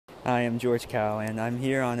I am George Cow, and I'm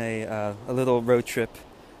here on a little road trip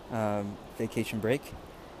vacation break.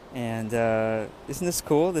 And isn't this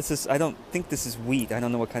cool? I don't think this is wheat. I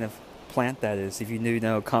don't know what kind of plant that is. If you do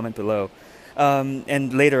know, comment below.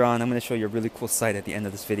 And later on, I'm going to show you a really cool site at the end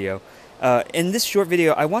of this video. In this short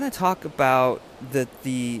video, I want to talk about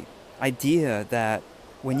the idea that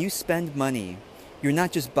when you spend money, you're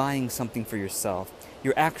not just buying something for yourself,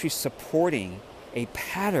 you're actually supporting a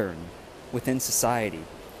pattern within society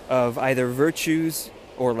of either virtues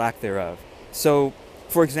or lack thereof. So,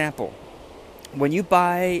 for example, when you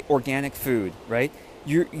buy organic food, right?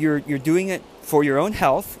 You're doing it for your own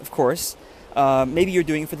health, of course. Maybe you're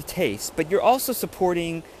doing it for the taste, but you're also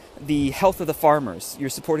supporting the health of the farmers. You're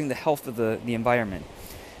supporting the health of the environment.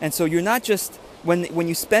 And so you're not just when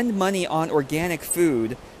you spend money on organic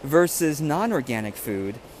food versus non-organic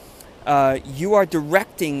food, you are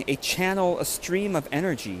directing a channel, a stream of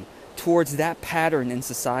energy towards that pattern in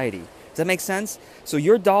society. Does that make sense? So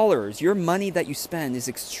your dollars, your money that you spend is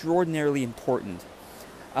extraordinarily important.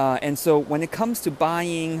 And so when it comes to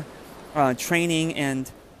buying, training, and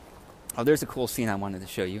oh, there's a cool scene I wanted to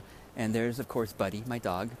show you. And there's, of course, Buddy, my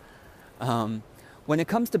dog. When it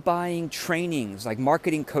comes to buying trainings, like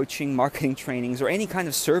marketing coaching, marketing trainings, or any kind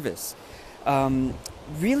of service,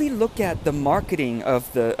 really look at the marketing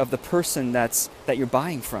of the person that you're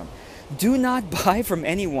buying from. Do not buy from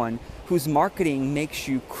anyone whose marketing makes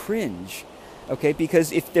you cringe, okay?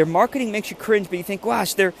 Because if their marketing makes you cringe, but you think,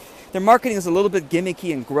 gosh, their marketing is a little bit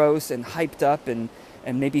gimmicky and gross and hyped up and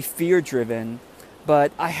maybe fear-driven,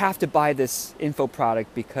 but I have to buy this info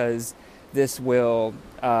product because this will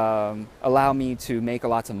allow me to make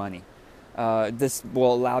lots of money. This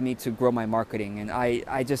will allow me to grow my marketing, and I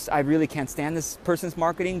really can't stand this person's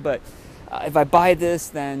marketing, but if I buy this,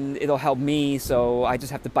 then it'll help me, so I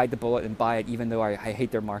just have to bite the bullet and buy it, even though I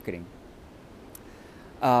hate their marketing.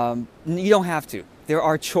 You don't have to.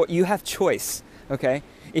 You have choice, okay?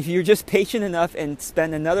 If you're just patient enough and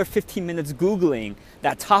spend another 15 minutes Googling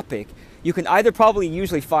that topic, you can either probably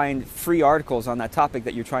usually find free articles on that topic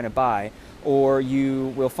that you're trying to buy, or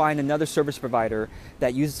you will find another service provider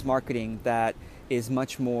that uses marketing that is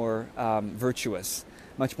much more virtuous,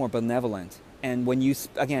 much more benevolent. And when you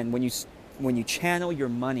channel your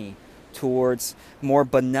money towards more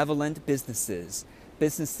benevolent businesses,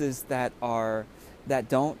 businesses that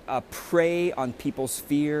don't prey on people's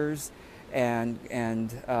fears and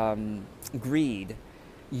greed,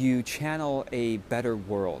 you channel a better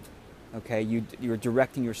world. Okay, you're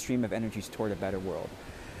directing your stream of energies toward a better world.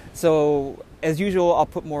 So, as usual, I'll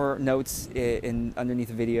put more notes underneath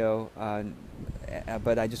the video,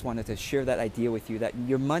 but I just wanted to share that idea with you that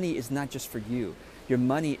your money is not just for you. Your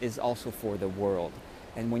money is also for the world.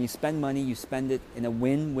 And when you spend money, you spend it in a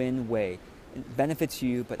win-win way. It benefits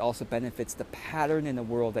you, but also benefits the pattern in the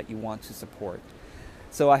world that you want to support.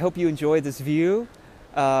 So I hope you enjoyed this view.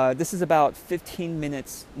 This is about 15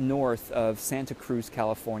 minutes north of Santa Cruz,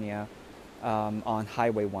 California, on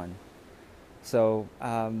Highway 1. So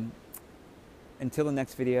until the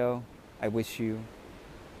next video, I wish you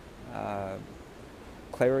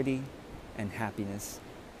clarity and happiness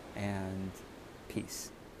and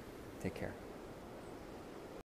peace. Take care.